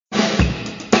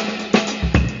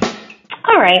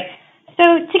right. So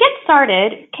to get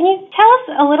started, can you tell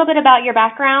us a little bit about your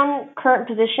background, current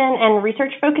position, and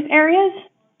research focus areas?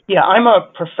 Yeah, I'm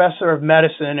a professor of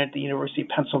medicine at the University of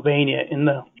Pennsylvania in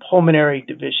the pulmonary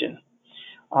division.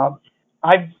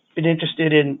 I've been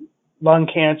interested in lung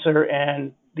cancer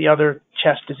and the other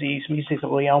chest disease,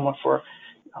 mesothelioma, for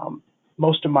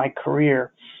most of my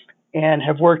career, and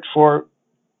have worked for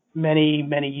many,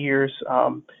 many years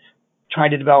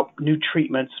trying to develop new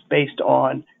treatments based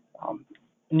on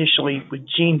initially with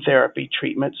gene therapy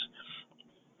treatments,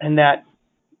 and that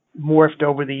morphed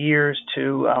over the years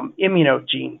to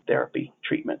immunogene therapy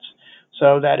treatments.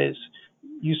 So that is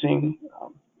using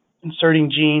inserting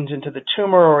genes into the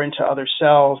tumor or into other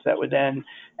cells that would then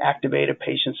activate a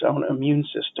patient's own immune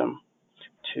system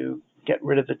to get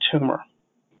rid of the tumor.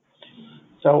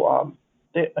 So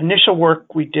the initial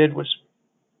work we did was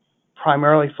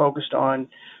primarily focused on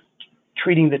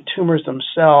treating the tumors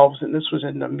themselves, and this was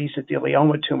in the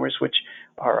mesothelioma tumors, which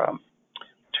are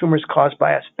tumors caused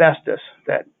by asbestos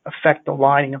that affect the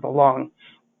lining of the lung,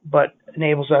 but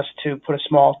enables us to put a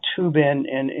small tube in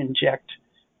and inject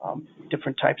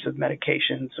different types of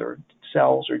medications or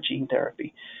cells or gene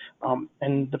therapy.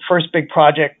 And the first big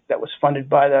project that was funded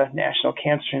by the National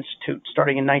Cancer Institute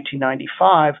starting in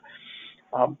 1995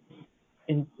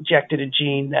 injected a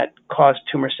gene that caused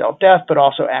tumor cell death, but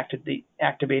also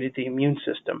activated the immune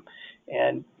system.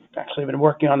 And actually, I've been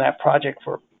working on that project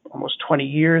for almost 20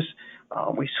 years.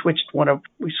 We switched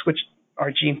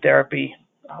our gene therapy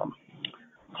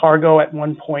cargo at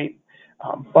one point,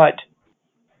 but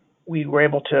we were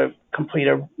able to complete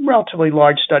a relatively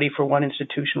large study for one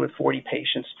institution with 40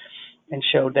 patients and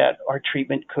showed that our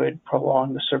treatment could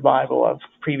prolong the survival of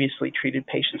previously treated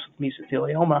patients with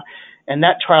mesothelioma. And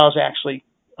that trial is actually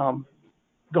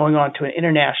going on to an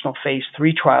international phase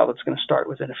 3 trial that's going to start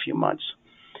within a few months.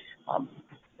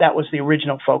 That was the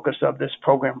original focus of this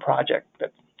program project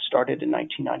that started in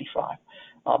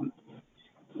 1995.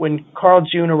 When Carl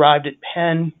June arrived at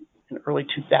Penn in early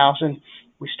 2000,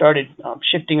 we started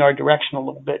shifting our direction a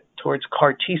little bit towards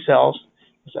CAR T cells,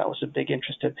 because that was a big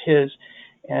interest of his.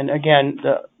 And again,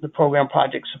 the program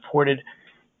project supported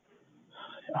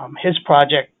his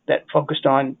project that focused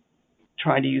on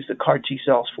trying to use the CAR T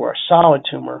cells for a solid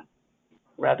tumor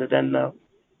rather than the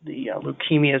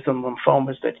leukemias and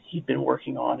lymphomas that he'd been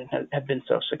working on and had been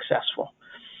so successful.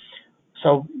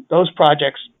 So those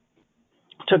projects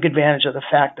took advantage of the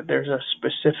fact that there's a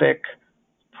specific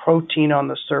protein on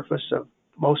the surface of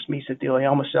most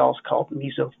mesothelioma cells called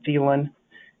mesothelin,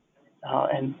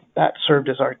 and that served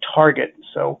as our target.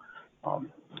 So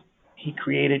he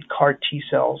created CAR T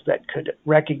cells that could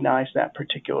recognize that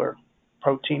particular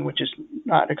protein, which is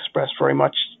not expressed very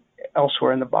much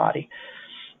elsewhere in the body.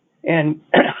 And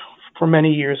for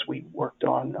many years, we worked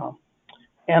on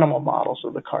animal models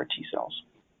of the CAR T cells.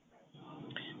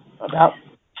 About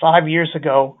 5 years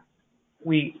ago,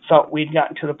 we felt we'd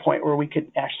gotten to the point where we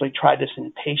could actually try this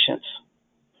in patients.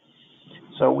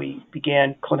 So we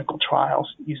began clinical trials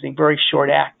using very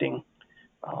short-acting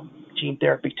gene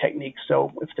therapy techniques.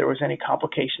 So if there was any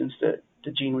complications,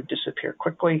 the gene would disappear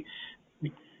quickly.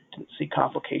 We didn't see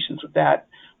complications with that.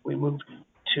 We moved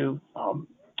to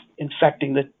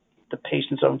infecting the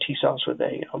patient's own T cells with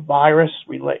a virus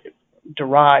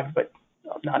derived, but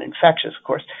not infectious, of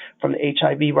course, from the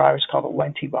HIV virus called the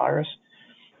lentivirus,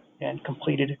 and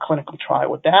completed a clinical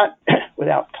trial with that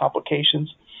without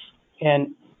complications,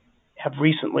 and have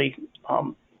recently,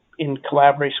 in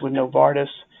collaboration with Novartis,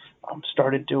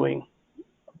 started doing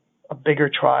a bigger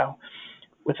trial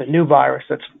with a new virus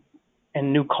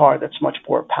and new CAR that's much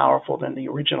more powerful than the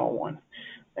original one.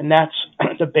 And that's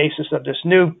the basis of this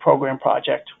new program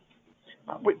project,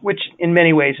 which in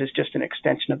many ways is just an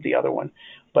extension of the other one.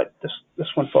 But this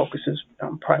one focuses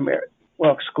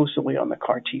exclusively on the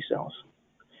CAR T cells.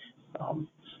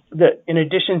 In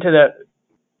addition to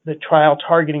the trial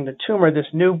targeting the tumor, this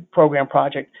new program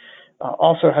project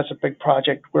also has a big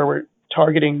project where we're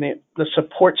targeting the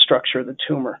support structure of the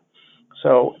tumor.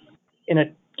 So in a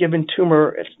given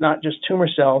tumor, it's not just tumor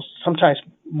cells. Sometimes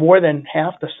more than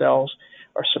half the cells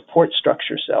are support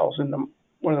structure cells, and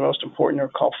one of the most important are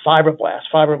called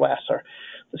fibroblasts. Fibroblasts are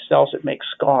the cells that make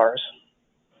scars.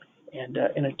 And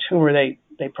in a tumor,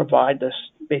 they provide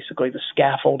basically the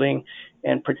scaffolding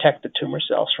and protect the tumor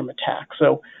cells from attack.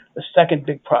 So the second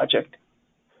big project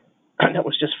that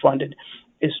was just funded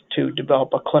is to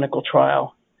develop a clinical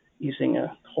trial using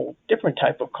a whole different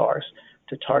type of CARs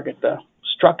to target the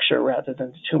structure rather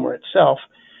than the tumor itself,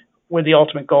 with the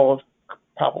ultimate goal of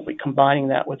probably combining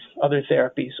that with other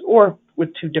therapies or with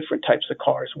two different types of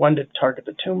CARs, one to target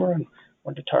the tumor and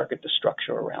one to target the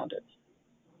structure around it.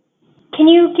 Can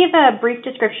you give a brief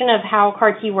description of how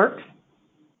CAR T works?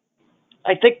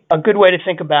 I think a good way to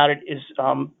think about it is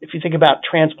if you think about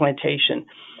transplantation.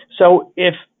 So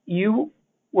if you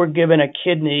were given a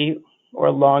kidney or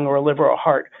a lung or a liver or a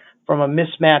heart from a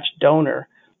mismatched donor,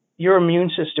 your immune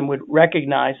system would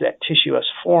recognize that tissue as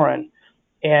foreign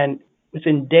and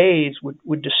within days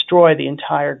would destroy the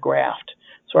entire graft.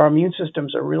 So our immune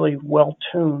systems are really well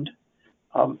tuned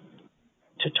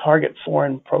to target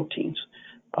foreign proteins.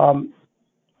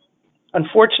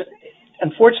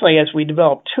 Unfortunately, as we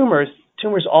develop tumors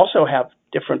also have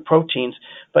different proteins,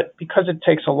 but because it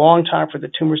takes a long time for the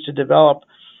tumors to develop,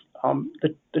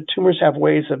 the tumors have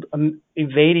ways of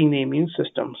evading the immune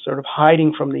system, sort of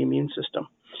hiding from the immune system,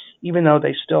 even though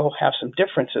they still have some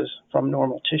differences from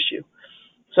normal tissue.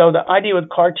 So the idea with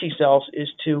CAR T cells is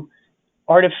to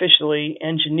artificially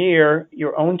engineer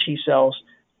your own T cells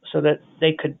so that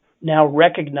they could now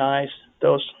recognize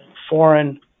those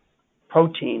foreign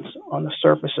proteins on the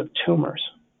surface of tumors.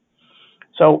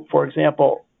 So, for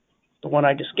example, the one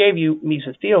I just gave you,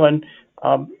 mesothelin,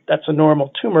 that's a normal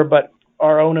tumor, but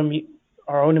our own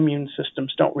immune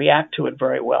systems don't react to it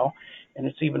very well, and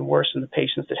it's even worse in the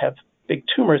patients that have big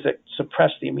tumors that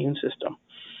suppress the immune system.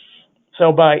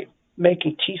 So by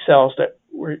making T cells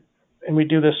and we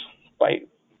do this by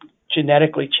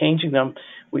genetically changing them,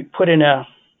 we put in a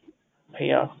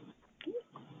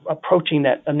protein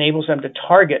that enables them to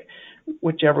target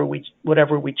whatever we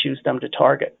choose them to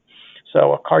target.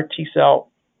 So a CAR T cell,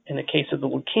 in the case of the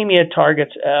leukemia,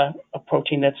 targets a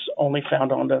protein that's only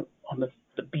found on the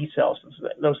B cells.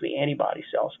 Those are the antibody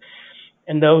cells,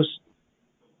 and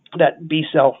that B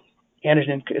cell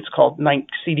antigen, it's called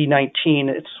CD19.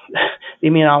 It's the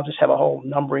immunologists have a whole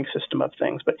numbering system of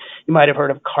things, but you might have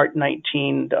heard of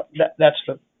CART19. That's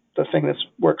the thing that's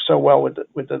worked so well with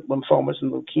the lymphomas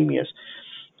and leukemias.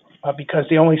 Because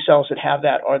the only cells that have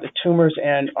that are the tumors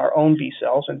and our own B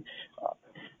cells. And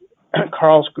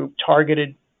Carl's group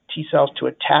targeted T cells to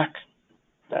attack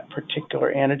that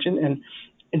particular antigen. And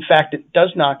in fact, it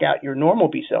does knock out your normal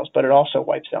B cells, but it also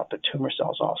wipes out the tumor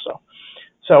cells also.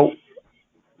 So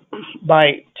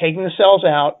by taking the cells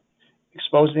out,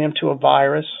 exposing them to a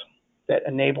virus that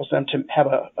enables them to have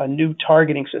a new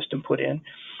targeting system put in,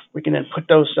 we can then put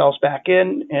those cells back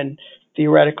in, and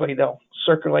theoretically they'll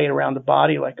circulate around the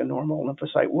body like a normal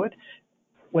lymphocyte would.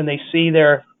 When they see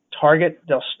their target,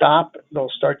 they'll stop, they'll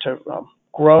start to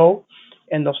grow,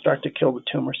 and they'll start to kill the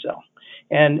tumor cell.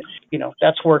 And,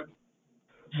 that's worked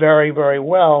very, very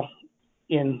well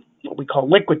in what we call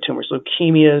liquid tumors,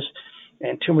 leukemias,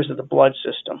 and tumors of the blood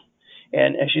system.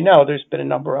 And as you know, there's been a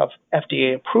number of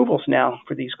FDA approvals now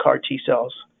for these CAR T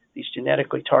cells, these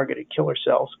genetically targeted killer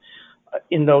cells,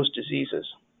 in those diseases.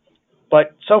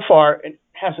 But so far, it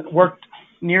hasn't worked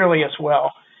nearly as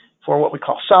well for what we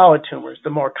call solid tumors, the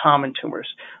more common tumors,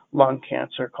 lung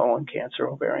cancer, colon cancer,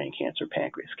 ovarian cancer,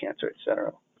 pancreas cancer,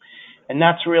 etc. And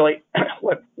that's really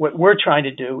what we're trying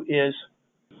to do, is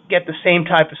get the same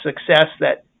type of success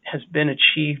that has been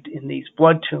achieved in these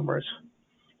blood tumors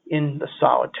in the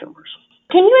solid tumors.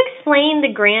 Can you explain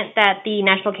the grant that the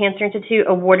National Cancer Institute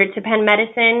awarded to Penn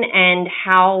Medicine and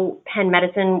how Penn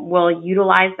Medicine will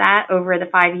utilize that over the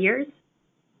 5 years?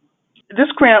 This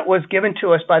grant was given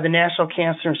to us by the National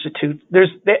Cancer Institute.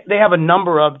 They have a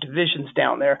number of divisions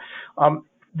down there.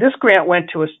 This grant went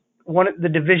to the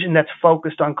division that's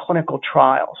focused on clinical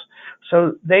trials.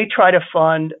 So they try to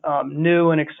fund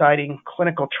new and exciting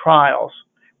clinical trials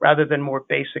rather than more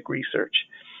basic research.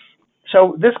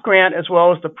 So this grant, as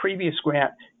well as the previous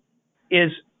grant,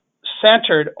 is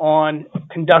centered on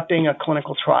conducting a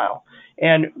clinical trial.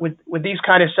 And with these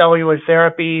kind of cellular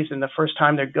therapies, and the first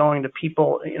time they're going to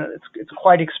people, it's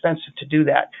quite expensive to do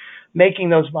that.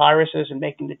 Making those viruses and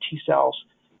making the T cells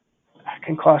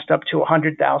can cost up to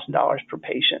 $100,000 per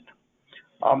patient.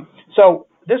 So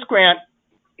this grant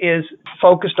is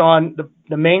focused on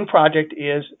the main project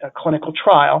is a clinical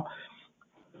trial.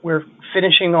 We're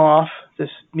finishing off this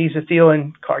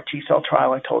mesothelin CAR T cell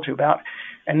trial I told you about,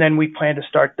 and then we plan to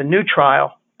start the new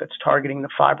trial that's targeting the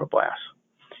fibroblasts.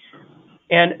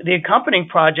 And the accompanying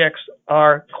projects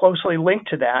are closely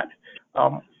linked to that.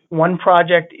 One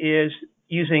project is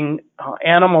using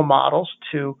animal models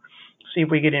to see if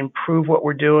we can improve what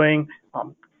we're doing,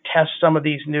 test some of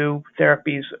these new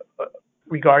therapies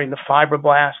regarding the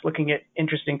fibroblasts, looking at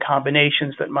interesting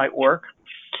combinations that might work.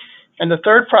 And the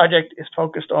third project is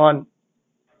focused on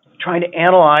trying to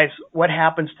analyze what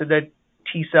happens to the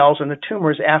T cells and the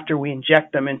tumors after we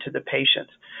inject them into the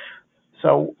patients.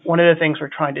 So one of the things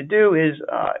we're trying to do is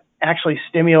actually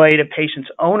stimulate a patient's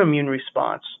own immune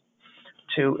response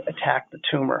to attack the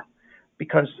tumor,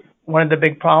 because one of the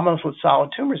big problems with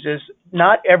solid tumors is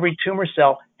not every tumor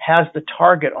cell has the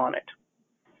target on it.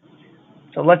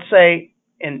 So let's say,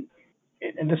 and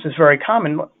this is very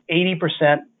common, 80%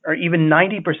 or even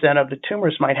 90% of the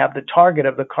tumors might have the target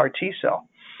of the CAR T cell.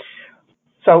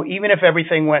 So even if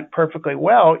everything went perfectly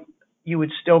well, you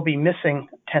would still be missing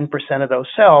 10% of those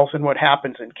cells. And what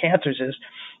happens in cancers is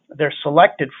there's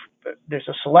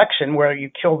a selection where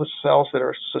you kill the cells that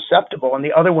are susceptible, and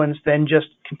the other ones then just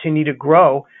continue to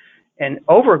grow and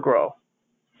overgrow.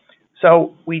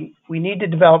 So we need to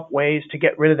develop ways to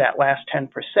get rid of that last 10%.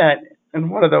 And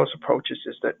one of those approaches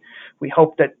is that we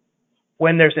hope that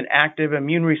when there's an active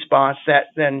immune response, that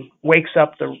then wakes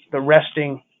up the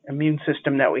resting immune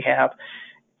system that we have,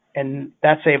 and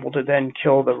that's able to then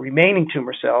kill the remaining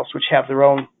tumor cells, which have their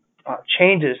own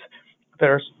changes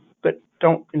that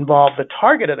don't involve the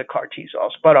target of the CAR T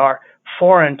cells, but are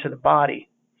foreign to the body.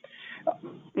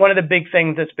 One of the big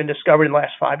things that's been discovered in the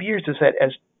last 5 years is that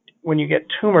when you get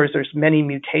tumors, there's many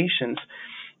mutations,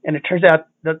 and it turns out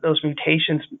that those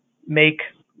mutations make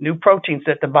new proteins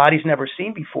that the body's never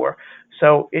seen before,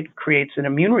 so it creates an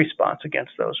immune response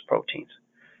against those proteins.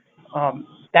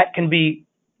 That can be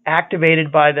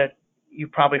activated by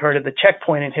you've probably heard of the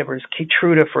checkpoint inhibitors,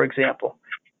 Keytruda, for example.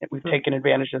 We've taken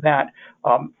advantage of that.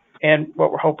 And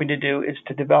what we're hoping to do is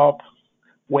to develop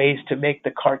ways to make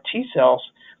the CAR T cells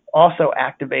also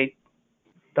activate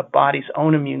the body's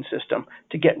own immune system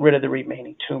to get rid of the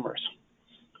remaining tumors.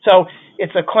 So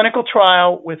it's a clinical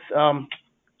trial with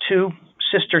 2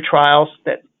 sister trials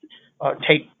that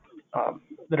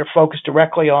that are focused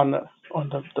directly on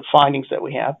the findings that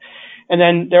we have. And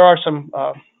then there are some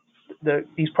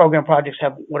these program projects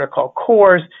have what are called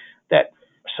cores that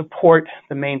support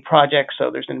the main project. So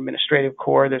there's an administrative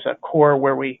core. There's a core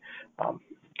where we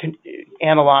can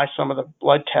analyze some of the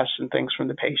blood tests and things from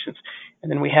the patients.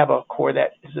 And then we have a core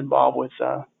that is involved with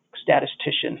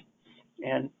statistician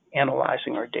and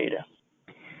analyzing our data.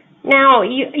 Now,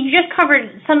 you just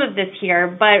covered some of this here,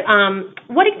 but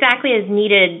what exactly is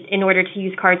needed in order to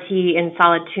use CAR T in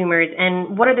solid tumors,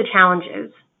 and what are the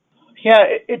challenges? Yeah,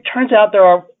 it turns out there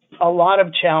are a lot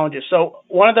of challenges. So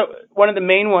one of the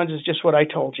main ones is just what I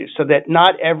told you, so that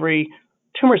not every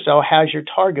tumor cell has your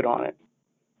target on it.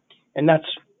 And that's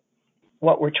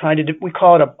what we're trying to do. We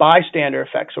call it a bystander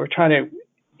effect. So we're trying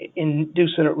to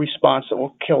induce a response that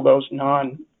will kill those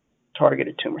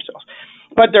non-targeted tumor cells.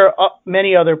 But there are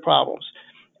many other problems.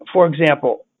 For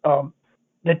example,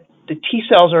 the T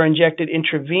cells are injected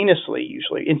intravenously,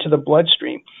 usually, into the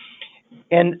bloodstream.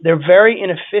 And they're very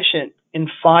inefficient in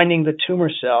finding the tumor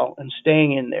cell and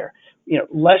staying in there.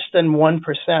 Less than 1%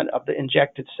 of the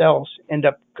injected cells end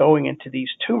up going into these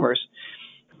tumors,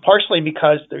 partially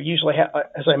because they're usually,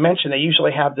 as I mentioned, they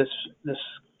usually have this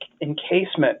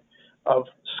encasement of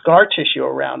scar tissue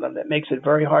around them that makes it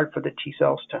very hard for the T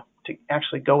cells to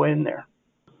actually go in there.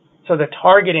 So the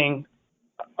targeting,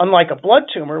 unlike a blood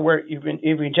tumor where if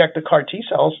you inject the CAR T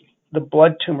cells, the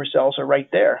blood tumor cells are right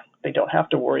there. They don't have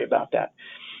to worry about that.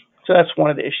 So that's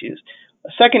one of the issues. A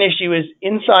second issue is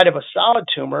inside of a solid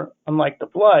tumor, unlike the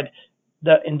blood,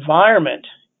 the environment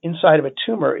inside of a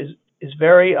tumor is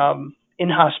very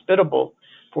inhospitable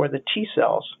for the T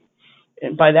cells.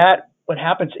 And by that, what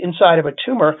happens inside of a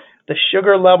tumor, the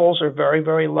sugar levels are very,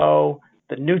 very low.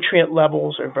 The nutrient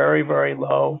levels are very, very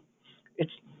low.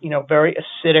 It's very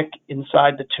acidic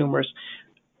inside the tumors,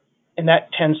 and that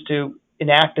tends to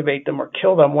inactivate them or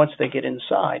kill them once they get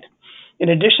inside. In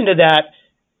addition to that,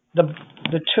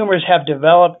 the tumors have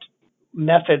developed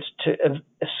methods to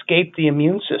escape the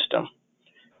immune system,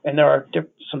 and there are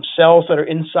some cells that are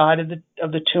inside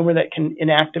of the tumor that can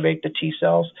inactivate the T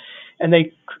cells, and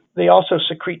they also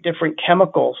secrete different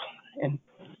chemicals and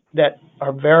that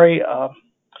are very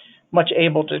much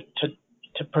able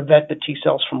to prevent the T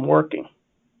cells from working.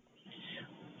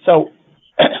 So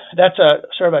that's a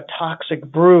sort of a toxic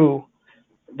brew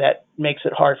that makes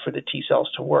it hard for the T cells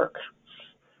to work.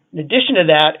 In addition to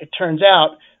that, it turns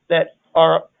out that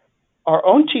our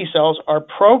own T cells are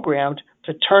programmed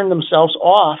to turn themselves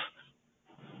off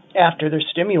after they're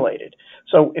stimulated.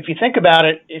 So if you think about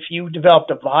it, if you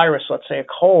developed a virus, let's say a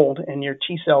cold, and your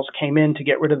T cells came in to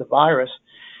get rid of the virus,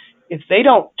 if they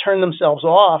don't turn themselves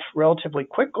off relatively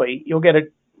quickly, you'll get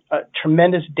a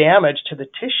tremendous damage to the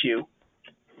tissue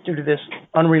due to this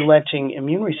unrelenting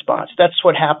immune response. That's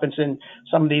what happens in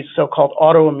some of these so-called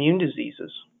autoimmune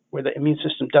diseases, where the immune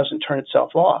system doesn't turn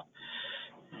itself off.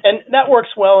 And that works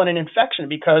well in an infection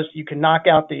because you can knock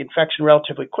out the infection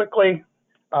relatively quickly,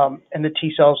 and the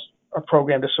T cells are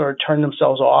programmed to sort of turn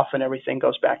themselves off and everything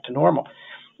goes back to normal.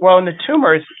 Well, in the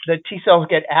tumors, the T cells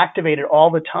get activated all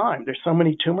the time. There's so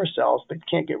many tumor cells that you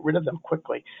can't get rid of them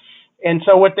quickly. And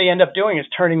so what they end up doing is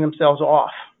turning themselves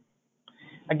off.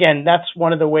 Again, that's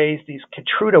one of the ways these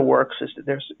Keytruda works, is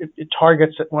that it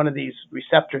targets one of these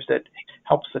receptors that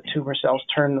helps the tumor cells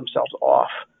turn themselves off.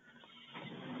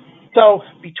 So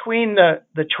between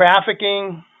the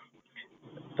trafficking,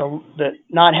 the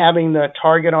not having the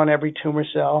target on every tumor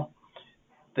cell,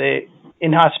 the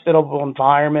inhospitable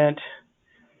environment,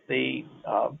 the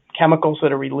chemicals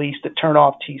that are released that turn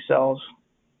off T cells,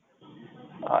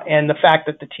 and the fact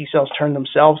that the T cells turn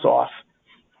themselves off,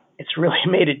 it's really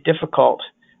made it difficult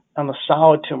on the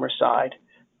solid tumor side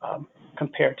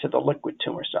compared to the liquid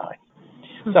tumor side.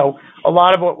 So a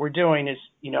lot of what we're doing is,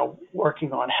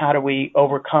 working on how do we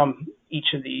overcome each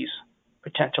of these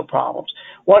potential problems.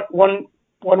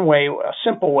 One way, a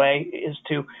simple way, is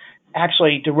to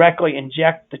actually directly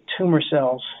inject the tumor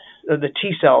cells, the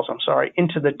T cells,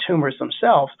 into the tumors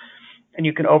themselves, and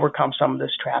you can overcome some of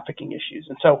this trafficking issues.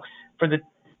 And so for the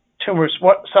tumors,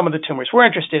 some of the tumors we're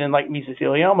interested in, like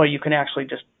mesothelioma, you can actually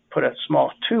just put a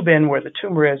small tube in where the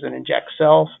tumor is and inject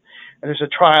cells. And there's a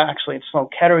trial actually in Sloan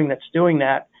Kettering that's doing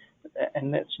that,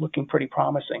 and it's looking pretty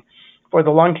promising. For the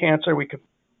lung cancer, we could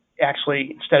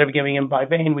actually, instead of giving them by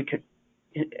vein, we could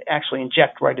actually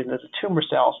inject right into the tumor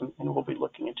cells, and we'll be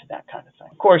looking into that kind of thing.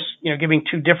 Of course, giving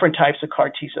two different types of CAR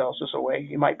T cells is a way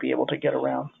you might be able to get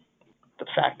around the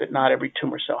fact that not every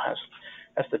tumor cell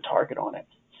has the target on it.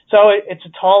 So it's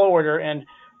a tall order, and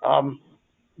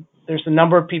there's a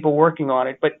number of people working on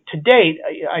it. But to date,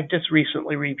 I just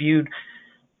recently reviewed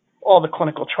all the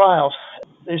clinical trials.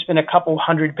 There's been a couple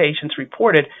hundred patients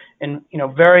reported, and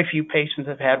very few patients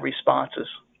have had responses.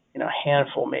 A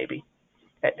handful maybe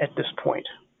at this point.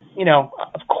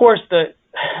 Of course,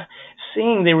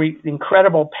 seeing the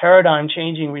incredible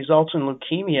paradigm-changing results in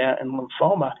leukemia and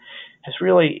lymphoma has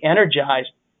really energized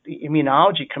the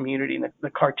immunology community and the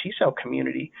CAR T-cell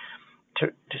community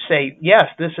to say, yes,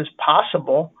 this is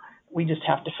possible. We just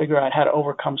have to figure out how to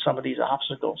overcome some of these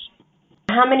obstacles.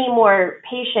 How many more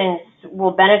patients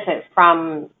will benefit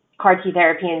from CAR T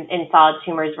therapy in solid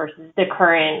tumors versus the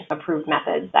current approved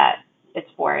methods that it's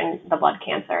for in the blood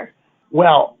cancer?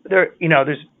 Well, there's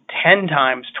 10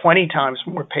 times, 20 times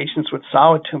more patients with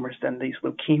solid tumors than these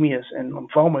leukemias and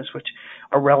lymphomas, which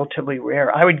are relatively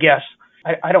rare. I would guess,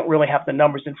 I don't really have the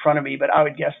numbers in front of me, but I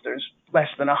would guess there's less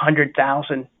than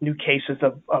 100,000 new cases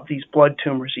of these blood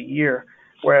tumors a year,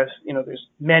 whereas, there's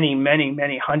many, many,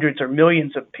 many hundreds or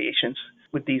millions of patients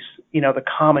with these, the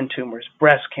common tumors: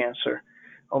 breast cancer,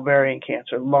 ovarian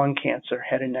cancer, lung cancer,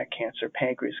 head and neck cancer,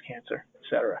 pancreas cancer,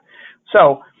 etc.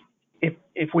 So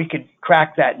if we could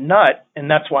crack that nut, and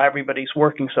that's why everybody's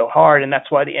working so hard, and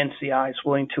that's why the NCI is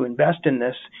willing to invest in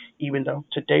this, even though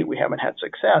to date we haven't had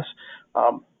success,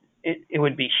 it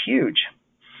would be huge.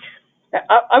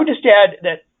 I would just add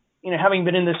that, having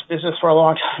been in this business for a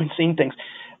long time and seen things,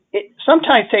 it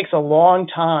sometimes takes a long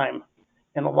time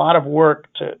and a lot of work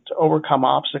to overcome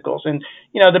obstacles. And,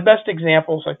 the best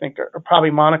examples, I think, are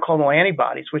probably monoclonal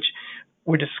antibodies, which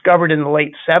were discovered in the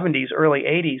late 70s, early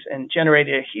 80s, and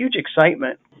generated a huge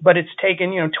excitement. But it's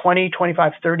taken, 20,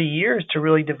 25, 30 years to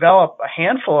really develop a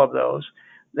handful of those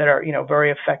that are,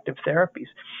 very effective therapies.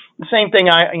 The same thing,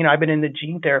 I've been in the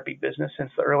gene therapy business since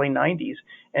the early 90s,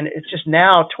 and it's just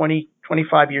now, 20,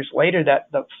 25 years later, that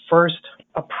the first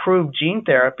approved gene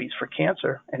therapies for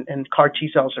cancer, and CAR T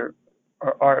cells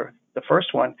are the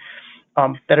first one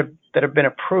that have been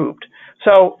approved.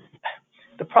 So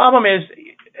the problem is,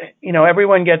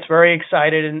 everyone gets very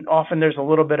excited, and often there's a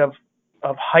little bit of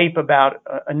hype about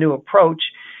a new approach,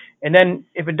 and then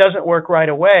if it doesn't work right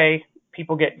away,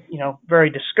 people get very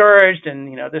discouraged,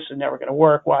 and this is never going to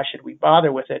work. Why should we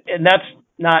bother with it? And that's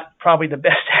not probably the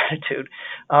best attitude.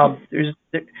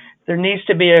 There needs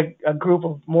to be a group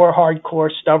of more hardcore,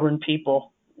 stubborn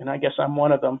people, and I guess I'm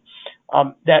one of them,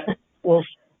 that will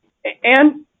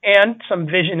and some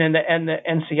vision in the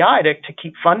NCI to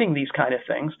keep funding these kind of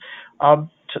things,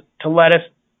 to let us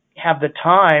have the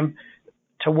time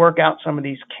to work out some of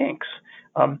these kinks.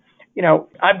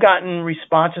 I've gotten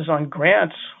responses on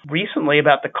grants recently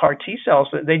about the CAR T cells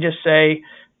that they just say,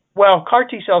 well, CAR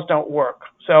T cells don't work,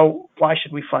 so why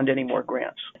should we fund any more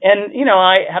grants? And,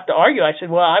 I have to argue. I said,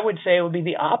 well, I would say it would be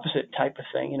the opposite type of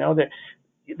thing, that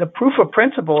the proof of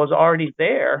principle is already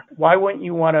there. Why wouldn't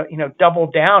you want to, double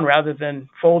down rather than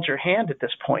fold your hand at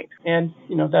this point? And,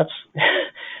 that's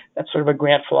that's sort of a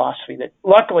grant philosophy that,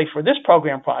 luckily for this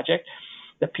program project,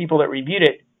 the people that reviewed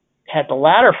it had the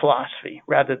latter philosophy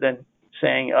rather than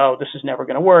saying, oh, this is never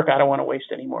going to work, I don't want to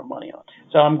waste any more money on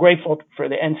it. So I'm grateful for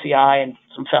the NCI and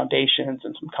some foundations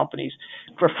and some companies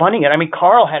for funding it. I mean,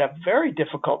 Carl had a very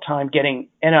difficult time getting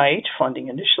NIH funding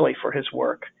initially for his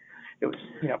work. it was,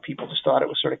 people just thought it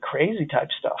was sort of crazy type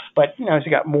stuff. But, as he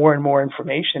got more and more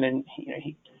information and,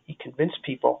 he convinced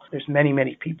people, there's many,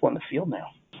 many people in the field now.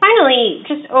 Finally,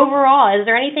 just overall, is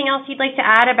there anything else you'd like to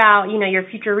add about, your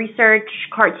future research,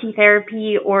 CAR T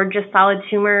therapy, or just solid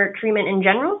tumor treatment in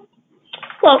general?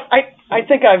 Well, I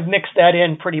think I've mixed that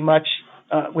in pretty much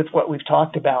with what we've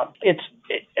talked about.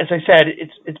 As I said,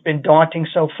 it's been daunting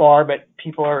so far, but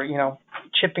people are,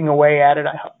 chipping away at it.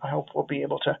 I hope we'll be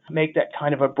able to make that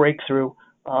kind of a breakthrough.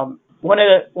 One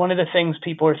of the things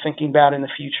people are thinking about in the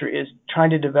future is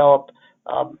trying to develop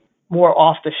more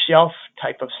off-the-shelf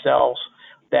type of cells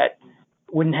that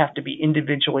wouldn't have to be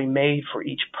individually made for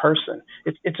each person.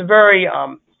 It's a very,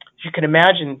 as you can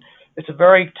imagine, it's a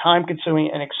very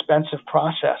time-consuming and expensive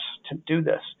process to do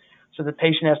this. So the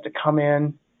patient has to come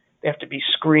in, they have to be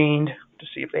screened to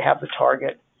see if they have the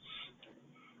target.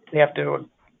 They have to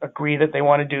agree that they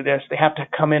want to do this. They have to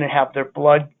come in and have their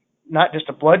blood, not just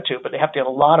a blood tube, but they have to have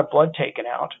a lot of blood taken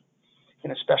out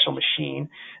in a special machine.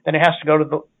 Then it has to go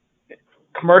to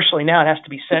commercially now, it has to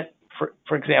be sent,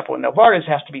 for example, in Novartis, it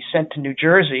has to be sent to New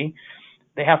Jersey.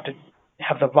 They have to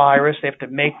have the virus, they have to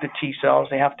make the T cells,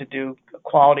 they have to do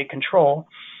quality control.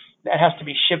 That has to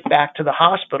be shipped back to the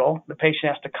hospital. The patient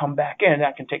has to come back in.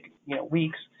 That can take,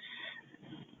 weeks.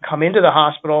 Come into the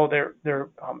hospital, they're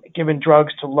given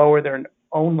drugs to lower their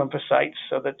own lymphocytes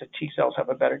so that the T cells have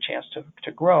a better chance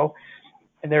to grow,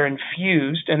 and they're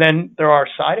infused, and then there are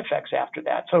side effects after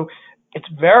that. So it's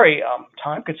very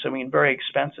time-consuming and very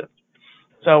expensive.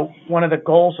 So one of the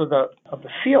goals of the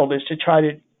field is to try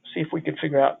to see if we could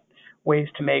figure out ways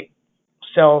to make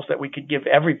cells that we could give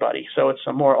everybody. So it's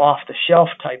a more off-the-shelf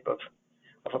type of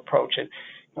approach. And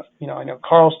I know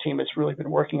Carl's team has really been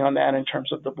working on that in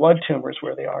terms of the blood tumors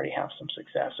where they already have some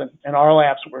success, and our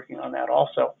lab's working on that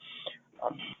also.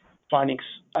 Finding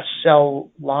a cell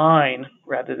line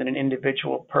rather than an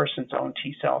individual person's own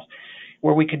T cells,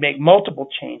 where we could make multiple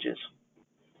changes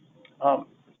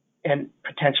and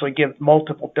potentially give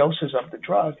multiple doses of the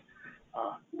drug,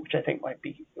 which I think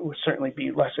would certainly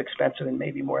be less expensive and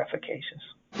maybe more efficacious.